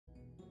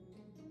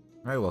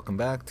Alright, welcome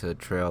back to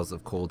Trails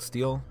of Cold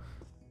Steel.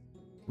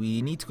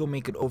 We need to go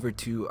make it over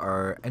to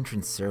our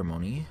entrance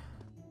ceremony.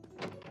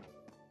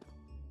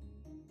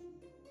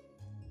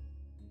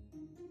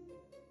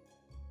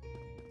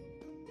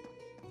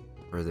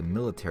 For the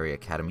military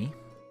academy.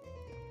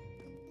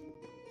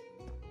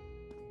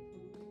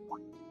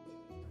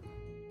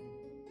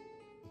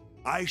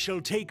 I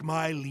shall take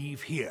my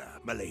leave here,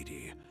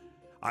 milady.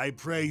 I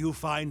pray you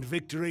find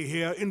victory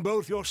here in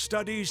both your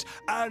studies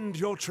and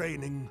your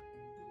training.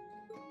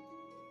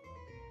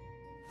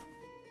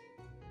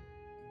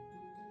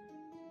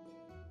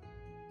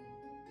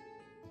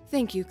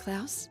 Thank you,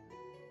 Klaus.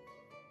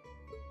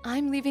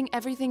 I'm leaving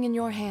everything in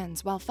your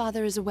hands while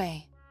Father is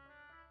away.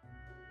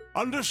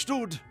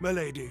 Understood,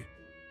 milady.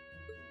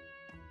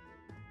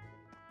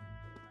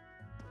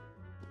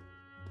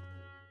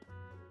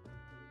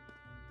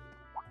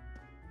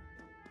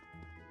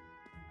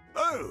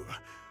 Oh,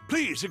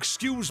 please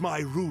excuse my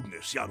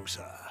rudeness, young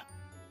sir.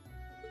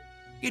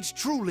 It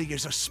truly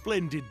is a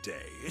splendid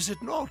day, is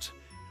it not?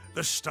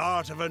 The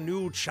start of a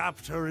new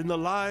chapter in the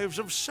lives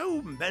of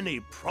so many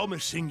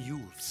promising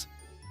youths.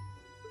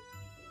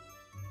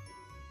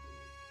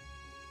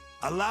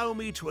 Allow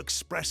me to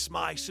express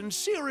my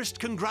sincerest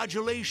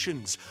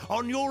congratulations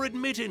on your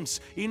admittance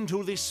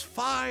into this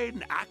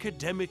fine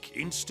academic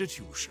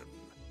institution.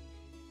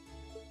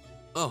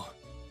 Oh.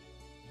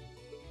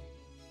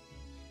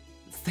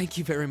 Thank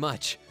you very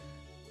much.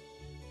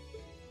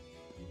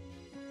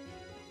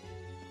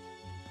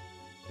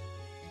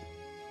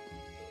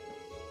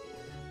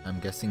 I'm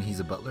guessing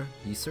he's a butler.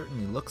 He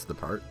certainly looks the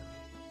part.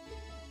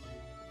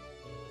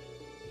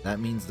 That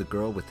means the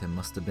girl with him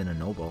must have been a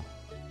noble.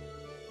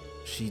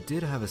 She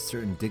did have a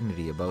certain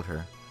dignity about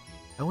her.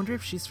 I wonder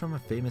if she's from a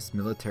famous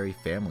military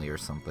family or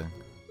something.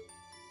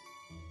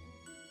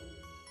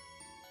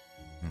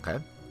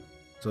 Okay.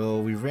 So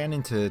we ran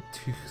into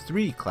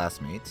three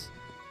classmates.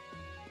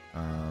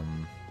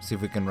 See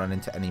if we can run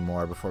into any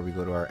more before we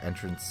go to our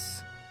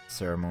entrance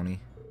ceremony.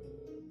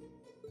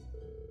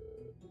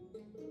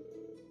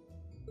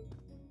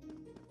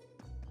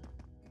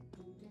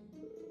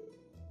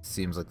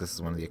 Seems like this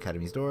is one of the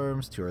academy's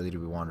dorms. Too early to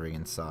be wandering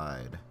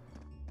inside.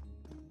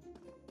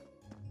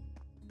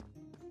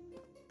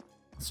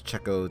 Let's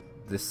check out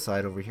this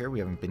side over here. We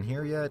haven't been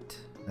here yet.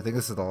 I think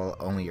this is the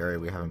only area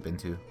we haven't been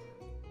to.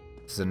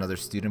 This is another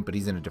student, but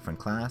he's in a different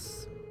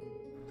class.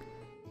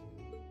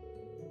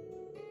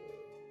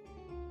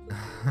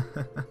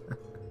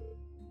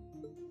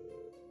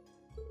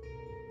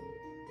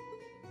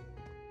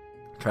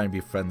 Trying to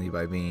be friendly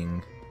by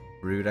being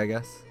rude, I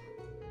guess.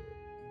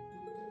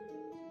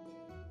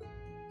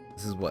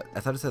 This is what? I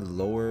thought it said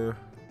lower...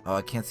 Oh,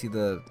 I can't see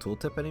the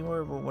tooltip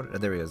anymore? Well,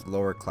 what? There he is.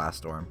 Lower class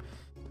dorm.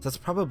 So that's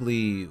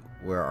probably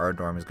where our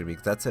dorm is going to be,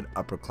 because that's an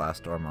upper class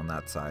dorm on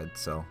that side,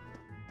 so...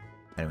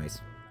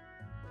 Anyways.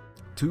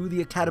 To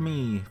the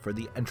academy for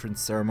the entrance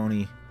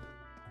ceremony.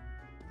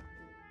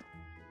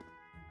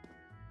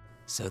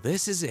 So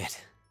this is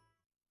it.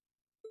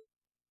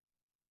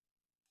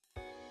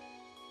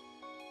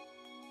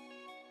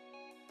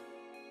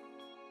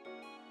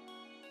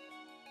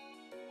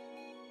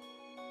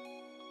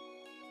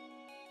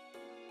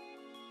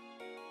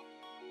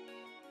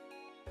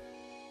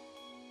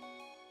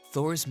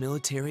 Thor's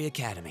Military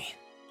Academy.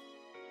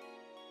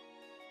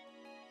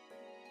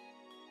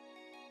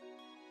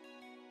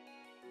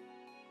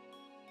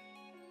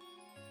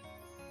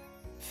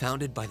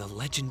 Founded by the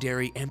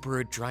legendary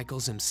Emperor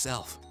Dreikels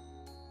himself.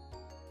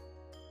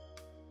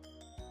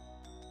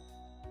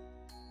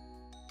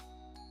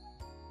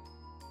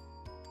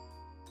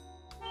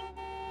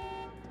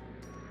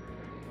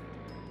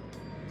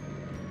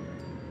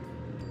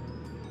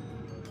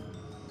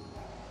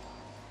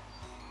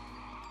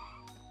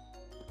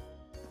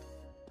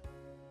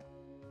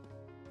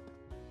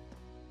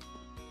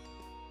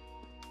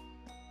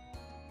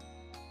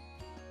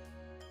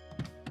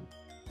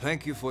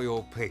 Thank you for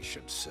your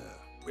patience, sir.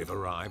 We've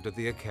arrived at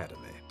the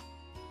academy.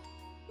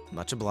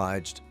 Much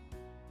obliged.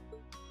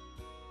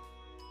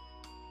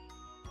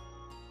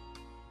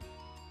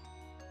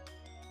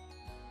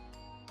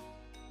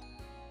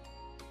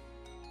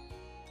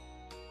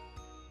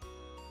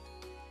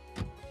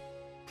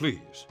 Please,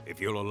 if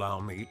you'll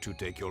allow me to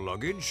take your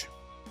luggage.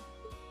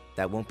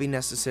 That won't be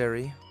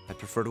necessary. I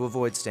prefer to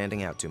avoid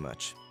standing out too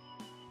much.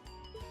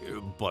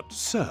 But,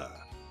 sir...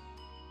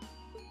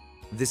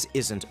 This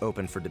isn't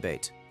open for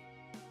debate.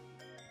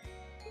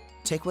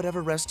 Take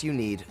whatever rest you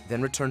need,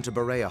 then return to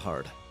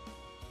Bereahard.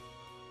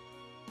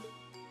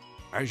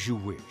 As you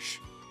wish.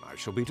 I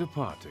shall be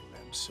departing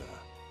then, sir.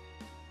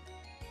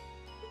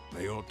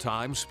 May your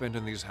time spent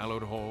in these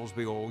hallowed halls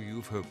be all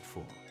you've hoped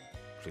for.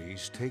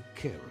 Please take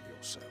care of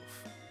yourself.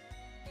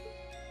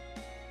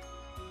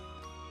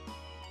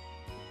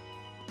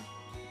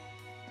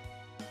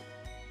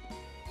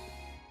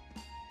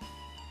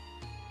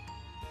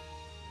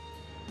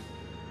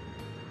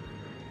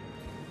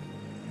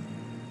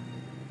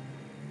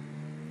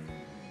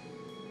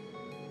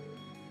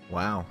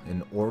 Wow,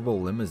 an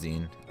Orbital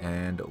limousine,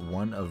 and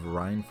one of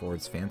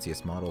Rhineford's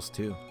fanciest models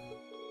too.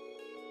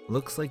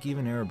 Looks like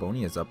even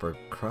Erebonia's upper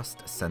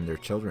crust send their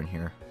children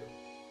here.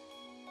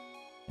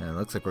 And it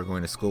looks like we're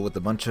going to school with a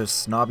bunch of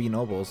snobby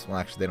nobles. Well,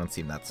 actually, they don't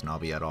seem that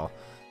snobby at all.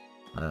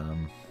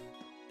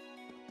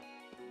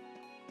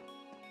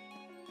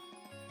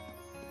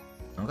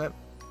 Okay.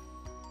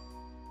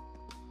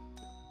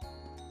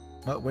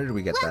 Oh, where did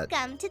we get that?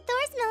 Welcome to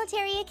Thor's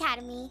Military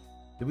Academy.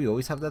 Did we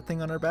always have that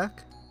thing on our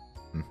back?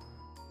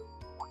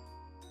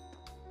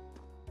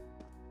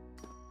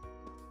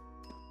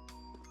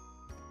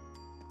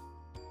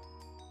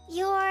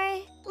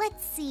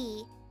 Let's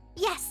see.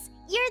 Yes,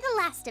 you're the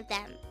last of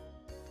them.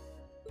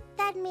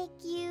 That'd make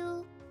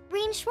you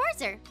Breen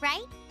Schwarzer,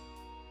 right?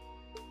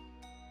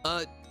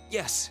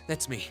 Yes,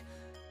 that's me.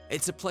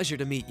 It's a pleasure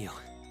to meet you.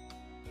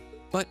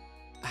 But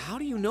how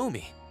do you know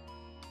me?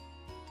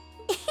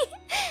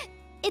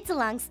 It's a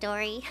long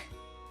story.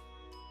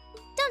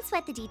 Don't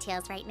sweat the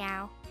details right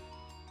now.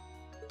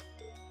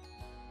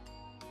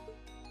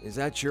 Is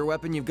that your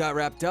weapon you've got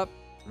wrapped up?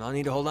 I'll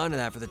need to hold on to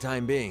that for the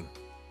time being.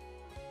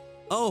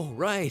 Oh,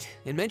 right.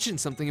 It mentioned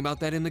something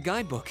about that in the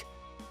guidebook.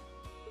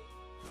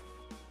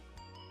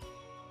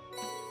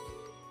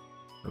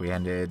 We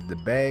handed the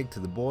bag to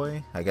the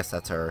boy. I guess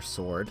that's our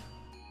sword.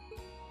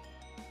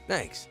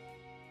 Thanks.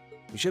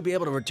 We should be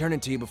able to return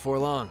it to you before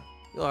long.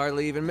 You'll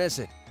hardly even miss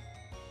it.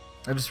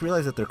 I just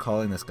realized that they're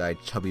calling this guy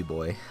Chubby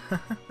Boy.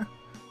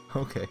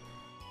 Okay.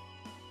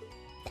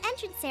 The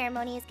entrance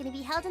ceremony is going to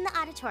be held in the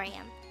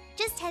auditorium.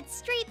 Just head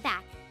straight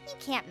back. You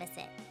can't miss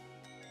it.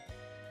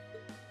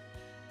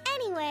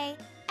 Anyway,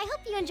 I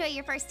hope you enjoy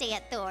your first day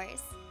at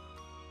Thor's.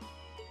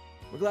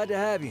 We're glad to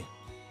have you.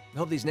 I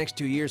hope these next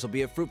 2 years will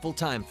be a fruitful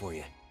time for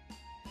you.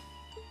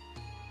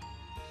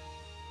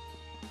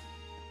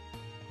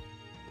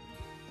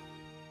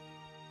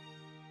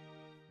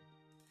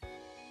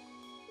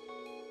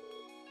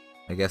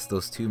 I guess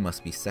those two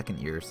must be second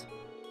years.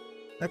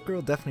 That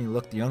girl definitely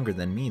looked younger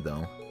than me,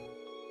 though.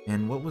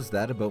 And what was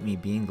that about me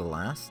being the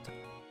last?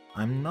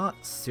 I'm not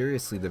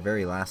seriously the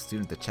very last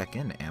student to check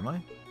in, am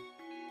I?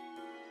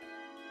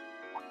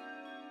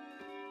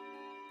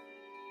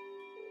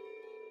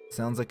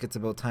 Sounds like it's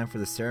about time for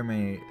the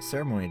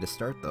ceremony to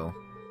start, though.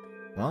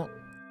 Well,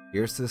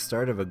 here's to the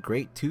start of a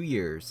great 2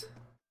 years.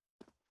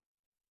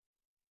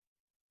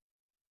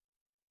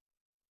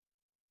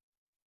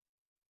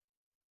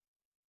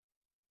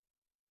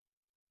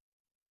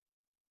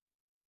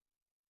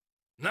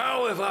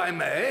 Now, if I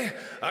may,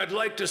 I'd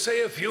like to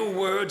say a few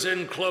words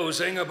in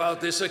closing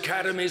about this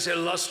Academy's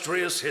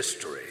illustrious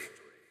history.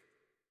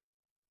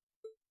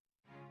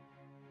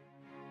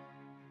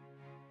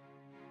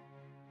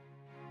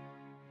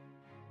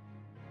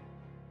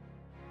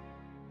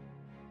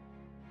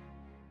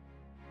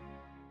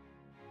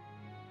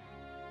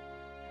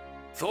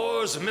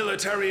 Thor's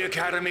Military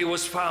Academy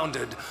was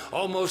founded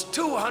almost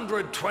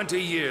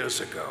 220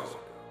 years ago.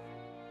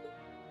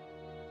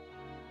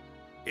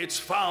 Its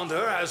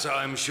founder, as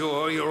I'm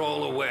sure you're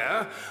all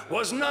aware,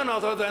 was none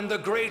other than the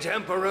great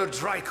Emperor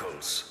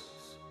Dreichels.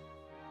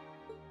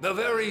 The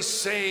very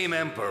same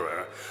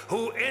emperor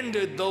who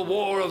ended the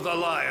War of the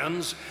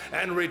Lions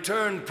and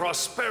returned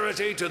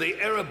prosperity to the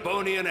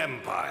Erebonian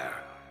Empire.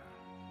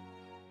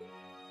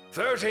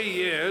 30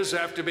 years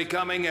after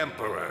becoming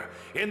emperor,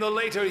 in the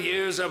later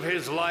years of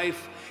his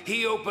life,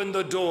 he opened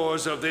the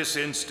doors of this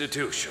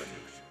institution.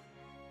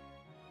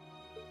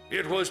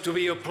 It was to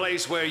be a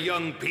place where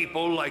young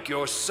people like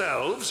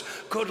yourselves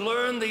could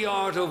learn the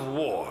art of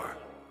war.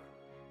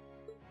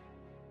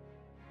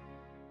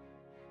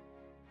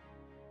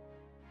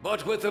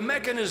 But with the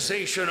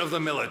mechanization of the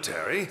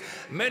military,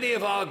 many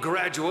of our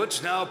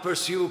graduates now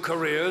pursue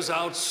careers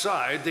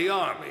outside the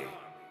army.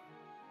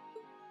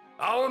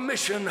 Our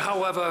mission,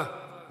 however,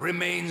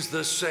 remains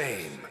the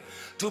same: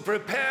 to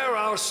prepare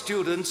our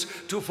students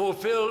to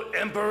fulfill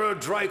Emperor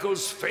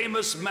Dreichels'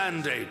 famous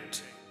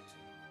mandate.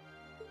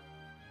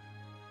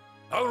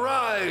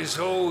 Arise,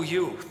 O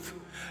youth,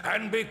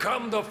 and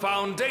become the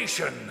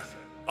foundation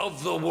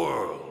of the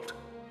world.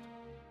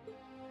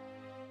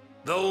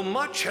 Though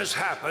much has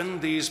happened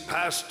these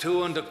past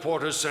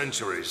 2¼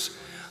 centuries,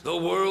 the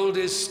world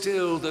is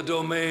still the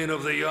domain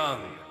of the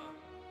young.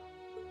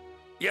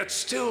 Yet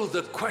still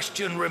the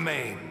question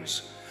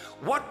remains: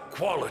 what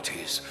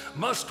qualities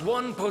must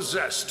one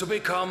possess to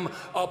become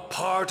a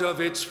part of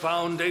its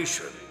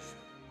foundation?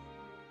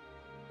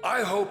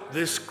 I hope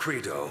this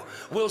credo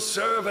will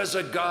serve as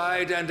a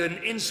guide and an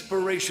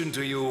inspiration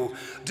to you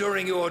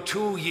during your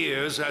 2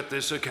 years at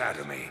this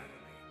academy.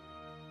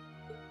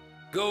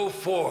 Go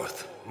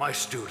forth, my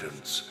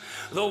students.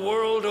 The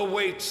world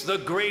awaits the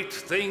great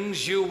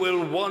things you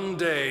will one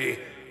day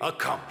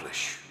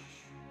accomplish.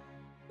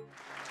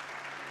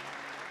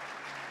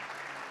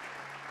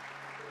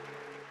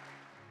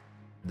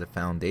 The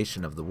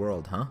foundation of the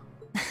world, huh?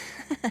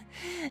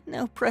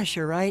 No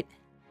pressure, right?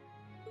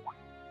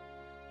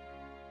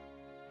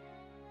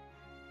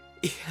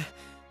 Yeah,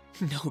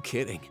 no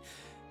kidding.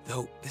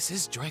 Though, this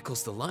is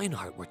Dreichels the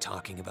Lionheart we're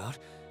talking about.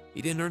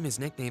 He didn't earn his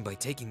nickname by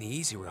taking the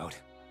easy road.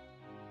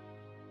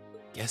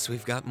 Guess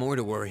we've got more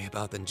to worry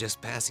about than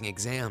just passing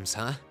exams,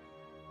 huh?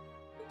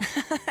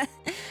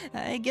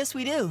 I guess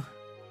we do.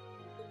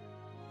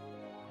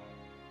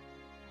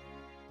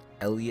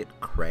 Elliot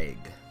Craig.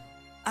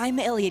 I'm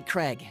Elliot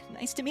Craig.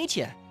 Nice to meet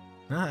you.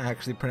 I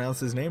actually pronounced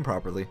his name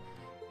properly.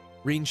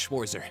 Rean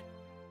Schwarzer.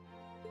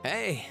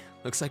 Hey,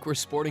 looks like we're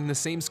sporting the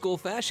same school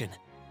fashion.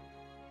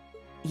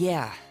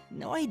 Yeah,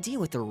 no idea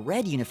what the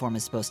red uniform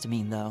is supposed to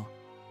mean, though.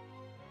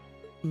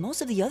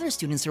 Most of the other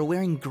students are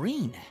wearing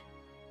green.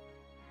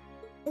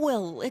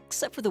 Well,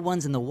 except for the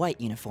ones in the white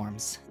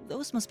uniforms.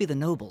 Those must be the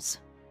nobles.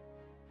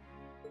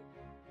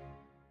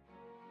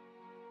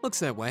 Looks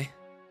that way.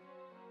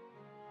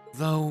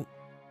 Though...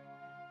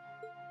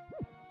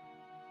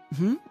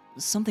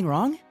 Something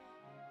wrong?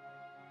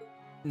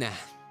 Nah,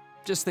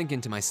 just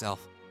thinking to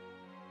myself.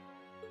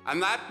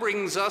 And that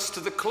brings us to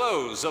the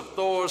close of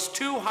Thor's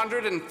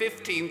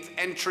 215th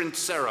entrance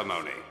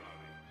ceremony.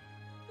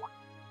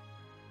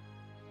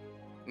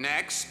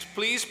 Next,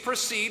 please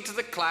proceed to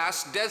the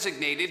class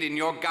designated in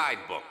your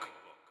guidebook.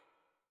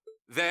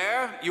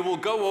 There, you will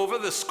go over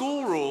the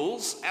school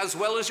rules as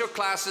well as your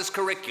class's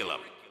curriculum.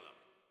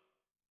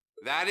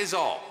 That is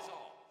all.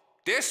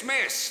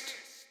 Dismissed!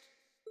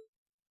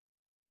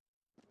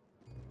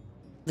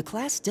 The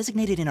class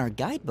designated in our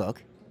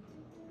guidebook?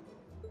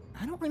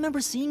 I don't remember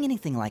seeing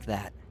anything like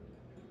that.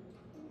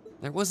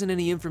 There wasn't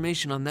any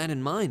information on that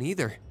in mine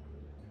either.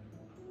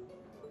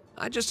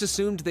 I just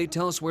assumed they'd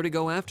tell us where to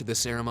go after the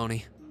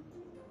ceremony.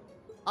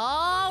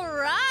 All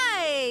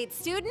right!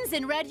 Students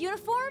in red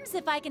uniforms,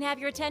 if I can have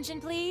your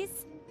attention,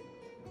 please.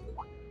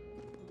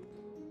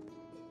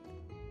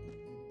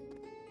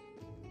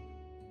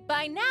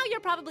 By now, you're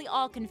probably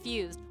all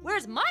confused.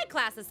 Where's my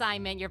class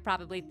assignment, you're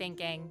probably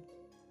thinking.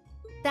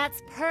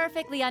 That's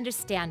perfectly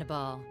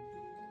understandable.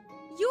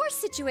 Your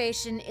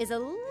situation is a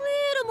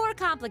little more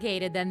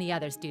complicated than the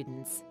other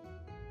students.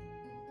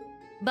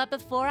 But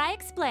before I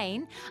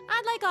explain,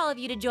 I'd like all of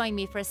you to join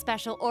me for a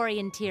special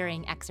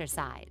orienteering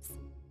exercise.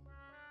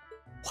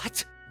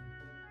 What?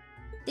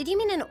 Did you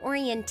mean an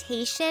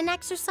orientation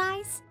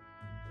exercise?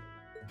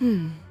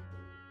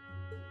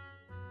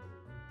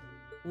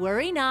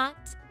 Worry not.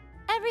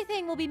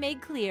 Everything will be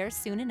made clear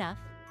soon enough.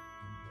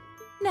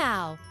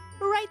 Now,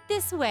 right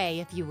this way,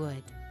 if you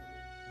would.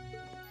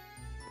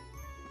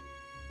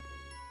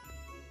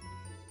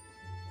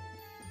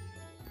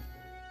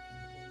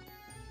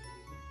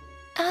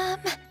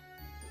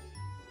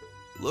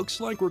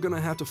 Looks like we're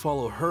gonna have to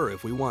follow her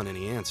if we want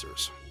any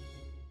answers.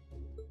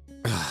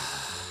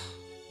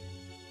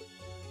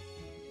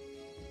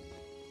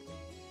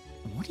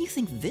 What do you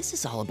think this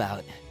is all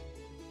about?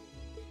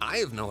 I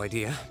have no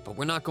idea, but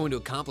we're not going to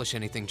accomplish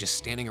anything just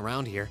standing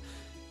around here.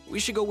 We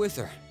should go with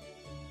her.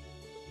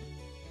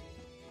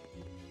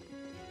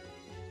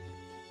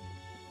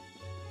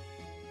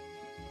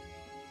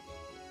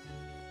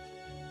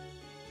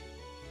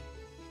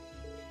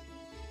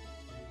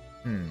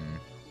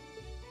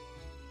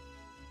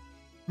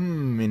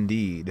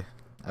 Indeed.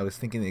 I was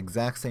thinking the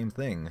exact same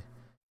thing.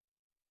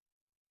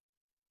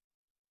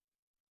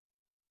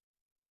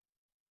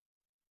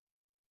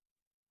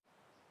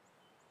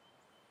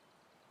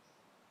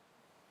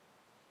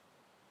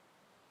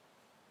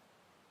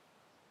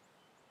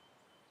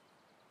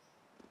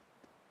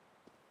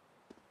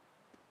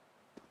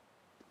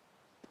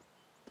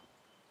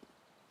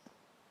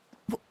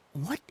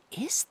 What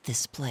is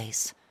this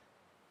place?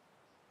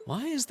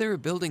 Why is there a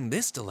building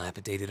this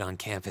dilapidated on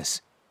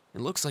campus? It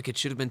looks like it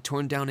should have been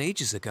torn down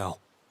ages ago.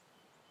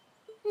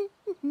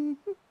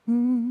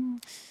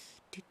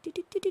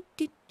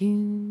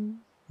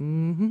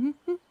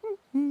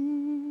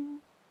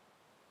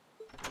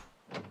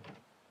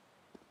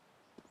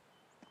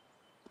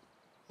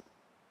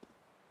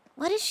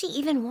 What does she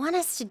even want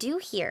us to do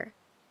here?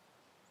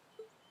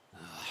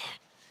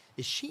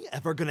 Is she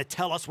ever gonna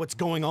tell us what's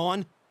going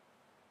on?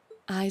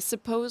 I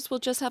suppose we'll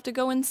just have to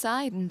go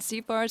inside and see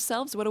for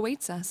ourselves what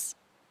awaits us.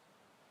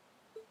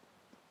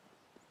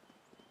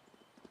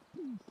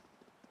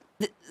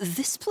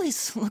 This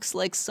place looks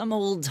like some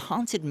old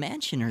haunted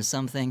mansion or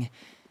something.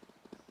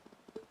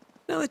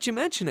 Now that you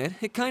mention it,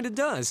 it kinda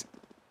does.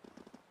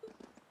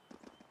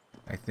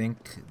 I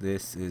think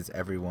this is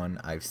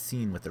everyone I've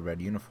seen with the red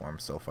uniform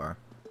so far.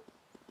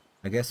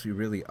 I guess we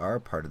really are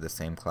part of the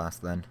same class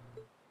then.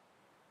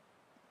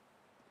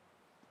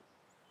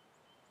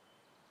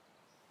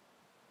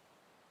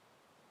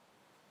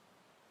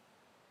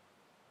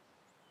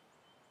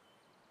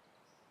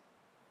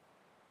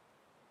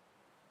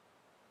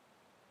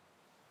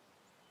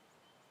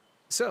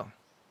 So,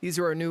 these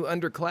are our new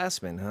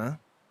underclassmen, huh?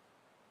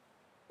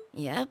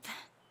 Yep.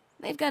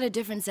 They've got a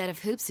different set of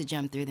hoops to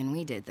jump through than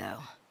we did,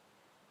 though.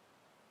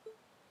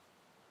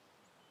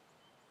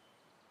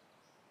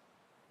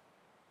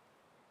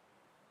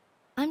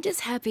 I'm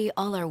just happy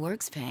all our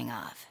work's paying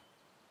off.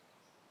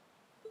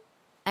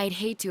 I'd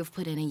hate to have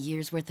put in a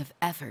year's worth of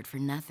effort for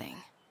nothing.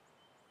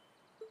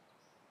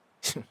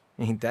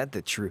 Ain't that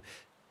the truth?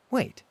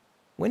 Wait,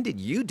 when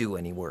did you do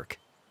any work?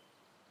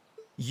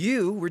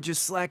 You were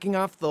just slacking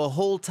off the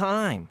whole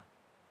time.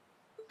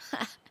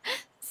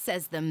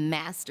 Says the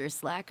master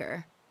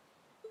slacker.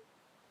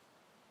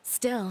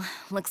 Still,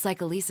 looks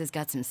like Elisa's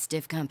got some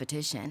stiff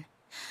competition.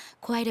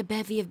 Quite a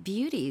bevy of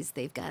beauties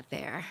they've got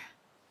there.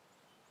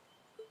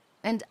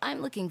 And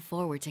I'm looking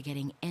forward to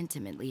getting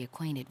intimately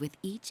acquainted with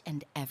each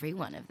and every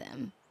one of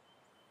them.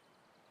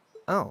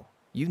 Oh,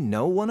 you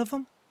know one of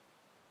them?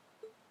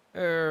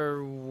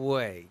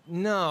 Wait.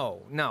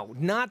 No,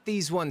 not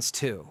these ones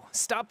too.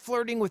 Stop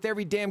flirting with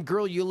every damn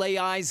girl you lay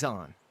eyes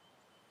on.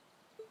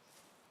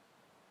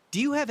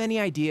 Do you have any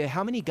idea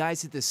how many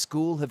guys at this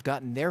school have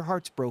gotten their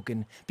hearts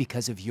broken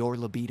because of your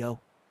libido?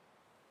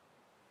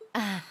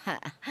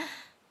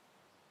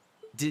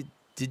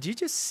 Did you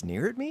just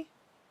sneer at me?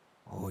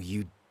 Oh,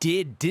 you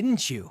did,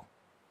 didn't you?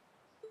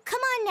 Come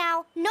on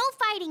now, no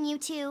fighting, you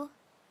two.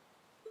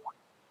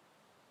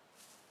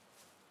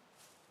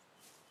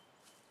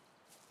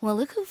 Well,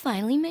 look who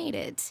finally made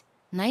it.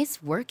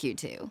 Nice work, you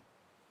two.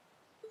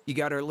 You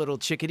got our little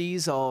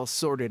chickadees all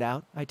sorted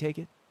out, I take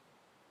it?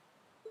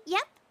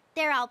 Yep,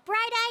 they're all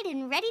bright-eyed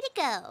and ready to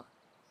go.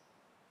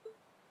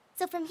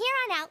 So from here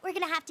on out, we're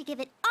gonna have to give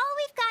it all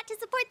we've got to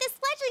support this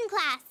fledgling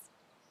class.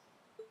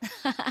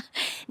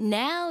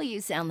 Now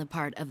you sound the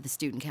part of the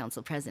student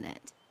council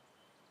president.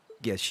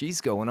 Guess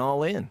she's going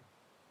all in.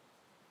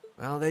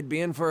 Well, they'd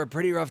be in for a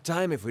pretty rough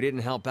time if we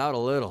didn't help out a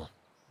little.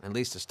 At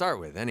least to start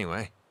with,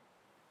 anyway.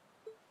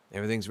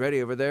 Everything's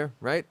ready over there,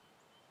 right?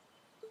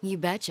 You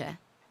betcha.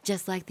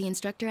 Just like the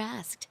instructor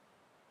asked.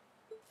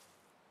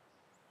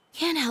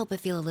 Can't help but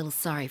feel a little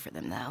sorry for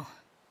them, though.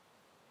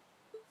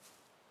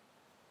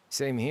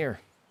 Same here.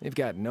 They've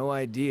got no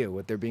idea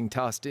what they're being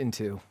tossed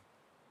into.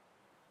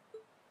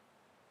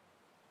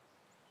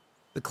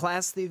 The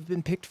class they've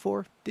been picked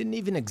for didn't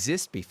even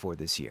exist before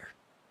this year.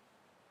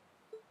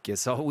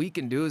 Guess all we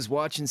can do is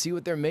watch and see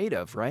what they're made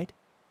of, right?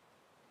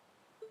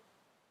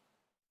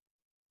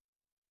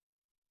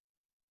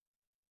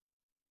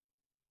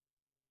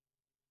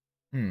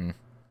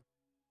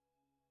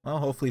 Well,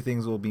 hopefully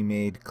things will be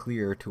made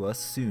clear to us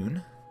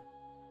soon,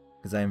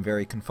 because I am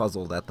very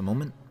confuzzled at the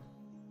moment.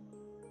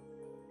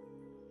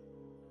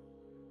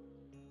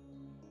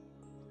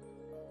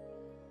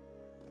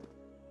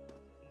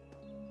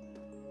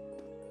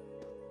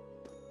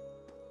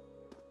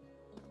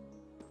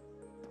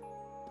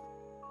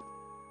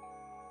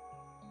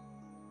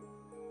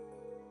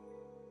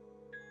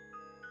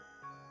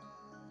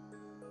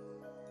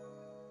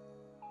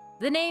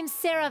 The name's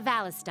Sarah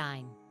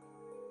Valestine.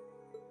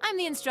 I'm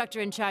the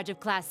instructor in charge of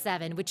Class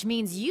 7, which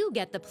means you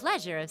get the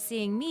pleasure of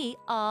seeing me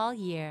all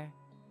year.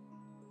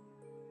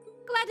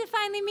 Glad to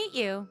finally meet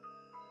you.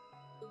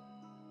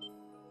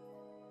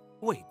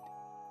 Wait,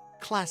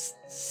 Class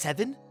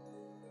 7?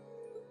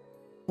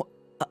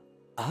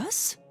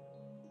 Us?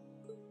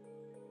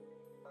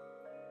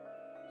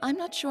 I'm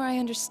not sure I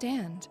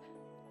understand.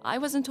 I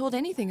wasn't told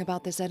anything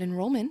about this at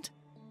enrollment.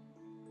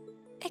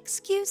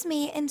 Excuse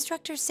me,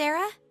 Instructor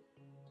Sarah?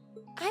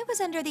 I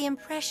was under the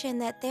impression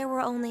that there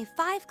were only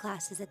 5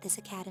 classes at this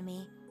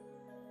academy,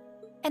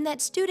 and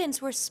that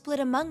students were split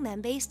among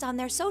them based on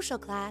their social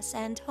class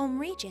and home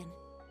region.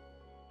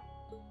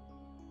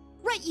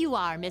 Right you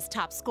are, Miss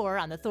Top Scorer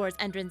on the Thor's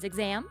entrance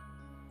exam.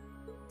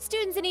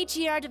 Students in each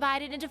year are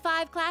divided into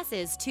 5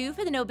 classes, 2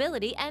 for the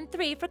nobility and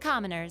 3 for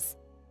commoners.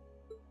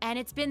 And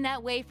it's been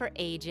that way for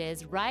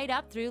ages, right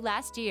up through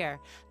last year.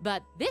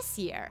 But this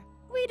year,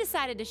 we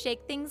decided to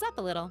shake things up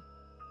a little.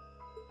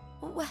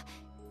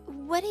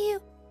 What do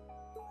you...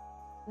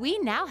 We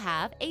now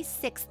have a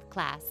 6th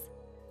class.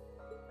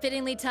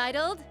 Fittingly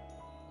titled,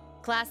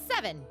 Class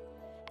 7.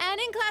 And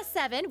in Class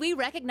 7, we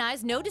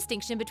recognize no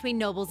distinction between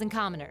nobles and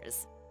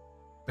commoners.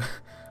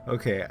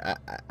 Okay,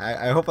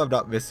 I hope I'm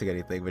not missing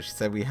anything, but she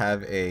said we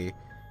have a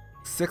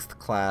 6th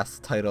class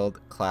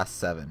titled Class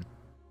 7.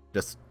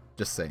 Just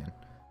saying.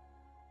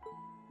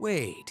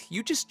 Wait,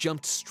 you just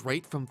jumped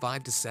straight from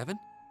 5 to 7?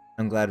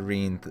 I'm glad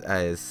Reen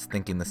is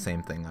thinking the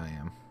same thing I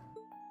am.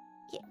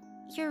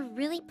 You're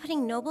really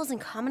putting nobles and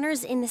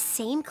commoners in the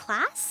same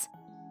class?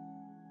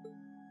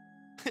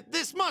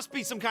 This must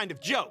be some kind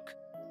of joke.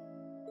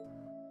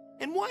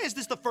 And why is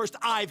this the first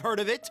I've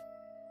heard of it?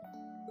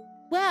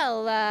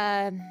 Well,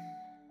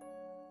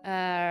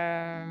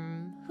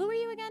 who are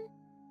you again?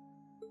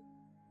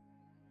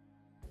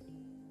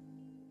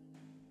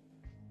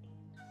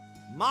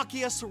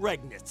 Machias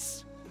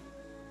Regnitz.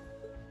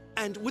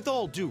 And with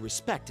all due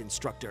respect,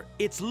 Instructor,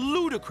 it's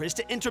ludicrous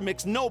to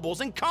intermix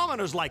nobles and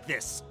commoners like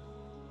this.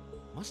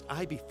 Must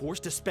I be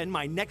forced to spend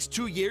my next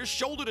 2 years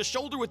shoulder to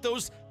shoulder with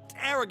those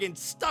arrogant,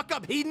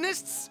 stuck-up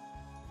hedonists?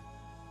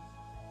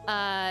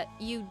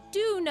 You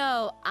do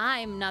know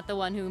I'm not the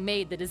one who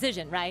made the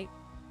decision, right?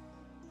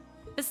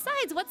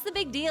 Besides, what's the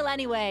big deal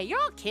anyway?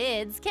 You're all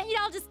kids. Can't you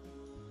all just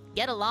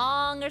get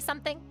along or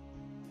something?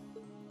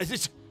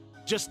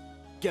 Just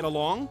get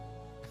along?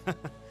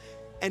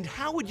 And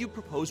how would you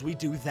propose we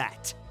do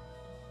that?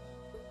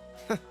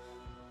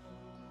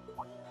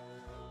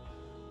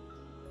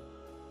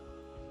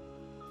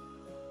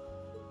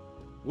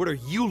 What are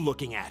you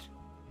looking at?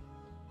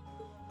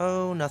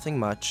 Oh, nothing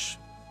much.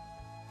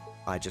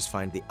 I just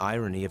find the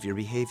irony of your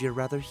behavior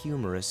rather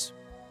humorous.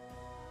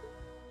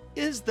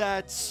 Is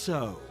that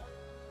so?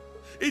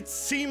 It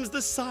seems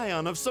the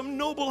scion of some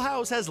noble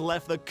house has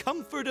left the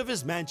comfort of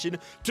his mansion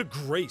to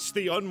grace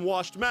the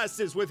unwashed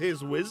masses with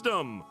his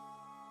wisdom.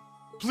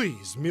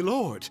 Please,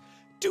 milord,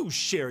 do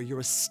share your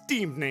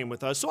esteemed name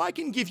with us so I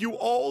can give you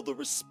all the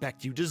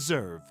respect you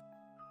deserve.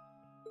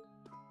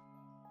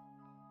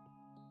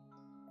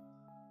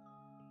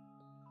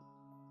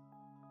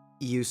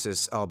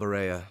 Eustace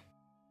Alberea.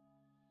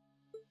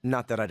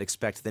 Not that I'd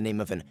expect the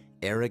name of an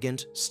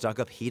arrogant,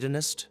 stuck-up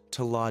hedonist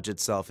to lodge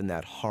itself in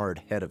that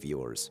hard head of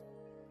yours.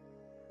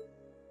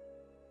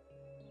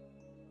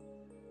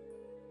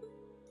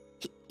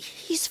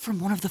 He's from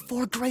one of the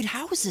 4 great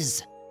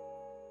houses.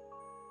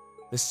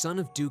 The son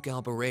of Duke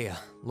Alberea,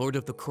 lord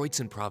of the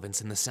Kreutzen province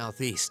in the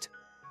southeast.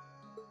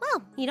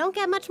 Well, you don't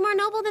get much more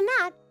noble than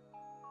that.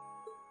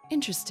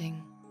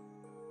 Interesting.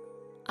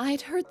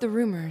 I'd heard the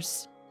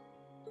rumors.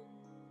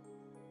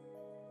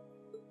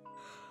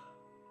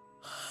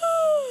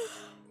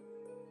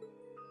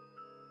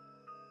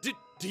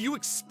 Do you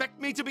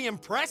expect me to be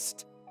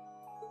impressed?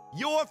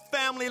 Your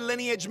family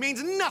lineage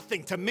means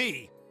nothing to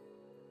me.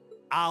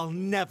 I'll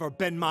never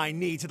bend my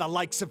knee to the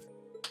likes of...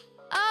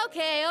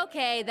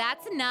 Okay,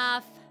 that's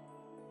enough.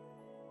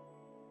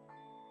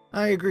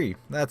 I agree.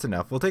 That's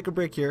enough. We'll take a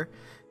break here.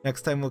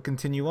 Next time we'll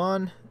continue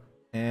on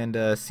and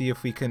see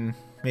if we can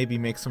maybe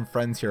make some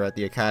friends here at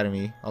the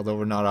Academy, although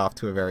we're not off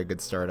to a very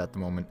good start at the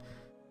moment.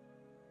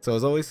 So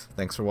as always,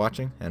 thanks for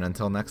watching, and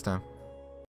until next time.